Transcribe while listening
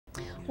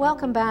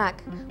Welcome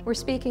back. We're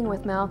speaking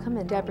with Malcolm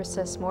and Deborah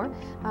Sismore.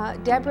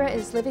 Deborah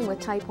is living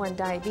with type 1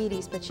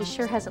 diabetes, but she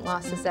sure hasn't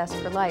lost the zest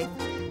for life.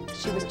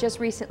 She was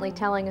just recently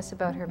telling us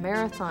about her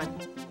marathon.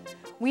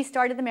 We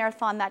started the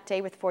marathon that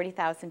day with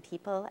 40,000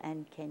 people,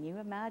 and can you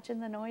imagine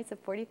the noise of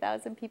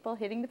 40,000 people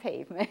hitting the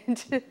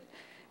pavement? It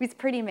was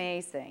pretty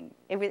amazing.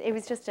 It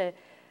was just an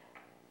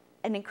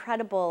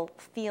incredible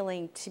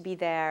feeling to be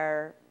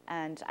there,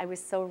 and I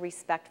was so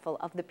respectful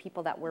of the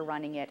people that were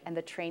running it and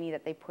the training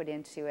that they put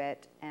into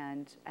it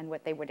and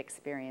what they would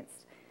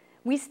experience.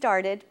 We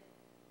started,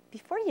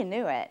 before you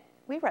knew it,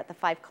 we were at the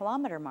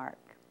 5-kilometer mark.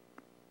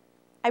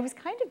 I was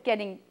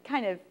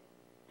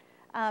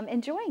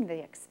enjoying the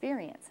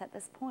experience at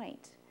this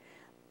point.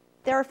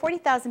 There are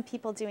 40,000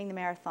 people doing the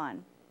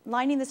marathon.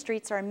 Lining the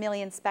streets are 1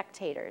 million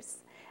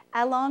spectators.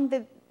 Along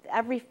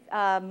every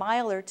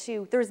mile or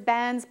two, there's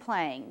bands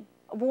playing,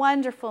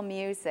 wonderful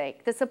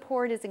music. The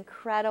support is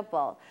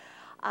incredible.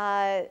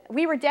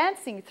 We were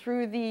dancing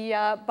through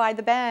by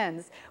the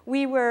bands.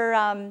 We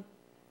were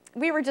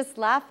just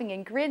laughing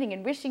and grinning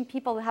and wishing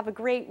people to have a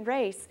great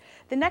race.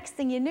 The next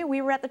thing you knew,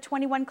 we were at the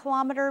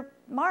 21-kilometer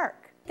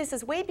mark. This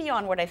is way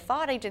beyond what I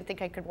thought. I didn't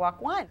think I could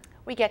walk one.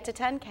 We get to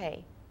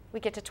 10K. We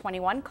get to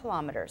 21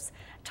 kilometers.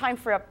 Time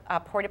for a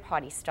porta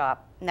potty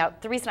stop. Now,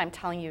 the reason I'm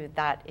telling you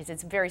that is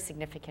it's a very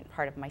significant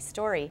part of my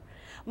story.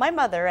 My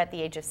mother, at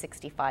the age of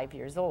 65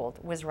 years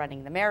old, was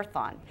running the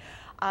marathon.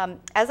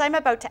 As I'm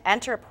about to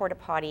enter a porta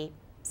potty,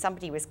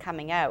 somebody was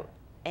coming out,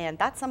 and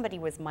that somebody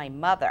was my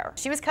mother.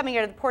 She was coming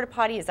out of the porta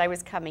potty as I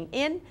was coming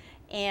in,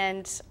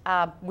 and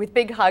with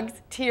big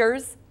hugs,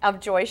 tears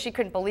of joy. She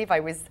couldn't believe I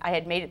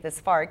had made it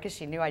this far because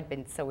she knew I'd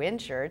been so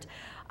injured.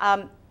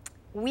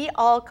 We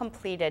all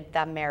completed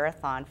the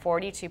marathon,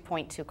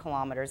 42.2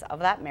 kilometers of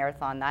that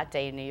marathon that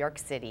day in New York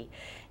City.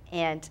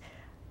 And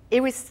it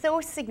was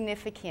so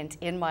significant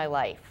in my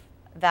life,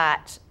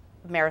 that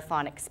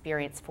marathon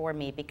experience for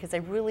me, because I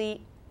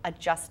really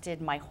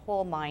adjusted my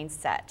whole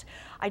mindset.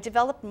 I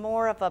developed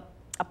more of a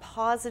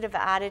positive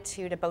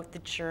attitude about the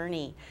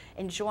journey,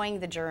 enjoying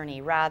the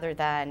journey rather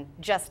than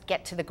just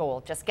get to the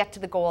goal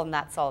and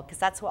that's all, because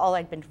that's all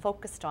I'd been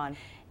focused on.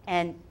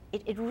 And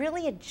it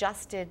really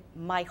adjusted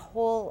my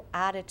whole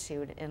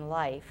attitude in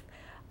life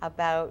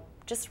about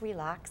just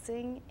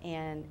relaxing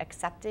and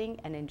accepting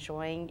and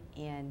enjoying,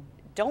 and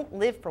don't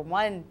live for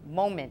one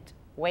moment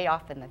way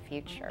off in the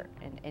future,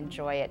 and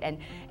enjoy it. And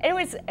it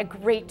was a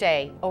great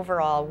day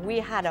overall. We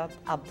had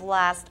a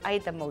blast. I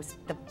had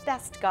the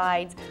best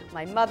guides.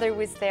 My mother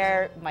was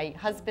there, my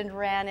husband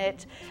ran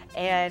it,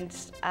 and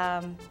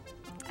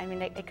I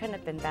mean, it couldn't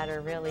have been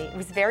better, really. It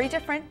was very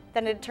different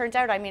than it turned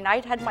out. I mean,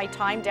 I'd had my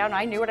time down.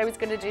 I knew what I was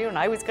going to do, and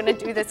I was going to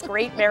do this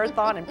great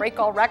marathon and break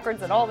all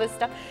records and all this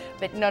stuff.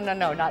 But no,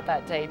 not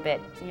that day.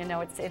 But, you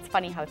know, it's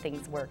funny how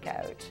things work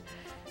out.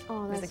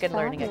 Oh, that's it was a good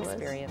learning fabulous.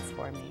 experience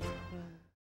for me.